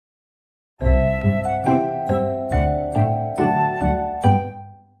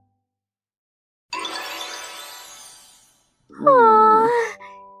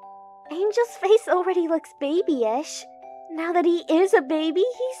looks babyish. Now that he is a baby,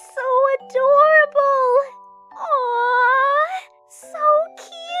 he's so adorable. Aww, so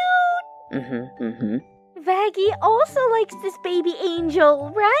cute. Vaggie also likes this baby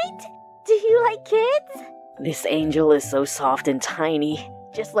angel, right? Do you like kids? This angel is so soft and tiny,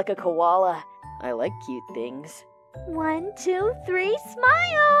 just like a koala. I like cute things. 1, 2, 3,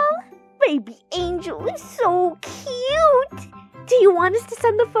 smile! Baby angel is so cute! Do you want us to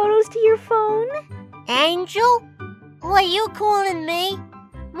send the photos to your phone? Angel? Who are you calling me?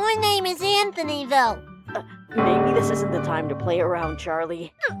 My name is Anthony, though. Maybe this isn't the time to play around,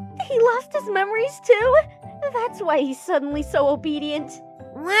 Charlie. He lost his memories too? That's why he's suddenly so obedient.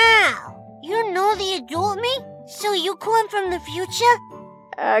 Wow! You know the adult me? So you come from the future?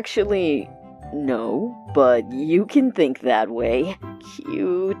 Actually, no, but you can think that way.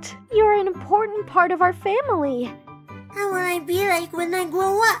 Cute. You're an important part of our family. How will I be like when I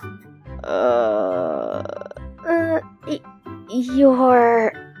grow up?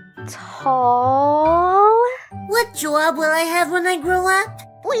 You're tall? What job will I have when I grow up?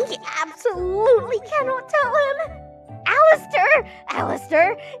 We absolutely cannot tell him.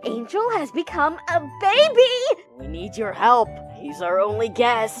 Alistair, Angel has become a baby. We need your help. He's our only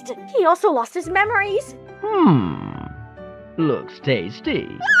guest. He also lost his memories. Looks tasty.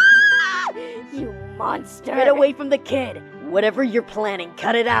 You monster. Get away from the kid. Whatever you're planning,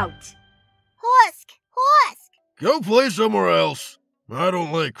 cut it out. Husk! Go play somewhere else. I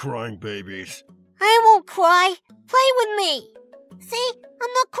don't like crying babies. I won't cry. Play with me. See?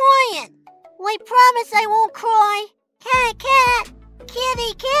 I'm not crying. I promise I won't cry. Cat.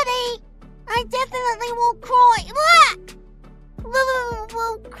 Kitty. I definitely won't cry.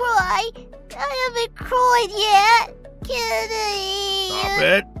 Won't cry. I haven't cried yet. Kitty. Stop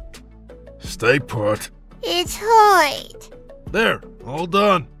it. Stay put. It's hard. There, all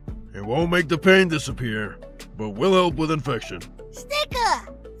done. It won't make the pain disappear, but will help with infection. Sticker!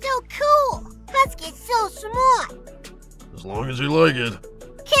 So cool! Husk is so smart! As long as you like it.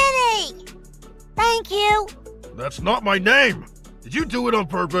 Kitty! Thank you! That's not my name! Did you do it on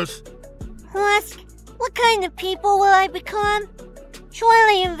purpose? Husk, what kind of people will I become?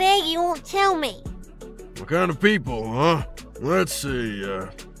 Charlie and Vaggie won't tell me. What kind of people, huh? Let's see,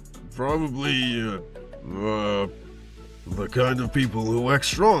 probably, the kind of people who act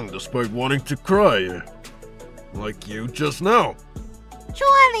strong despite wanting to cry. Like you just now.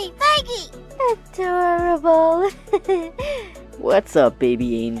 Charlie, Vaggie! Adorable. What's up,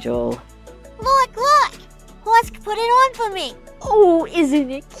 baby angel? Look! Husk put it on for me. Oh, isn't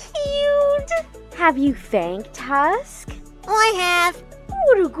it cute? Have you thanked Husk? I have.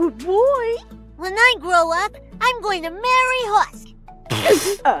 What a good boy. When I grow up, I'm going to marry Husk.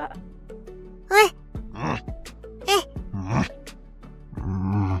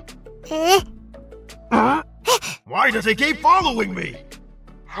 Why does he keep following me?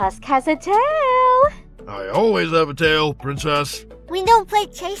 Husk has a tail. I always have a tail, princess. We don't play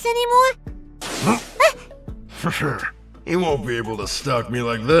chase anymore? He won't be able to stalk me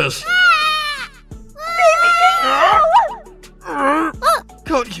like this.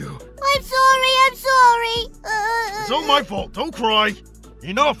 Cut you. I'm sorry. It's all my fault. Don't cry.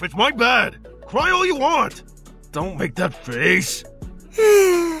 Enough. It's my bad. Cry all you want. Don't make that face.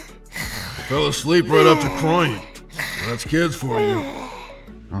 Fell asleep right after crying. That's kids for you.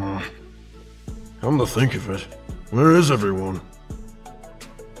 Come to think of it, where is everyone?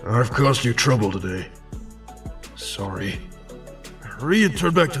 I've caused you trouble today. Sorry. Hurry and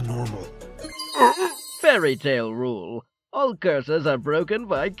turn back to normal. Fairy tale rule. All curses are broken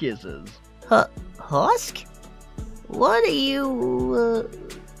by kisses. Husk? What are you,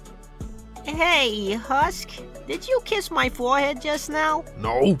 Hey, Husk, did you kiss my forehead just now?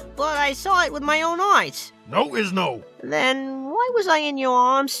 No. But I saw it with my own eyes. No is no. Then why was I in your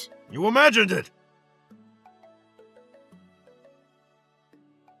arms? You imagined it.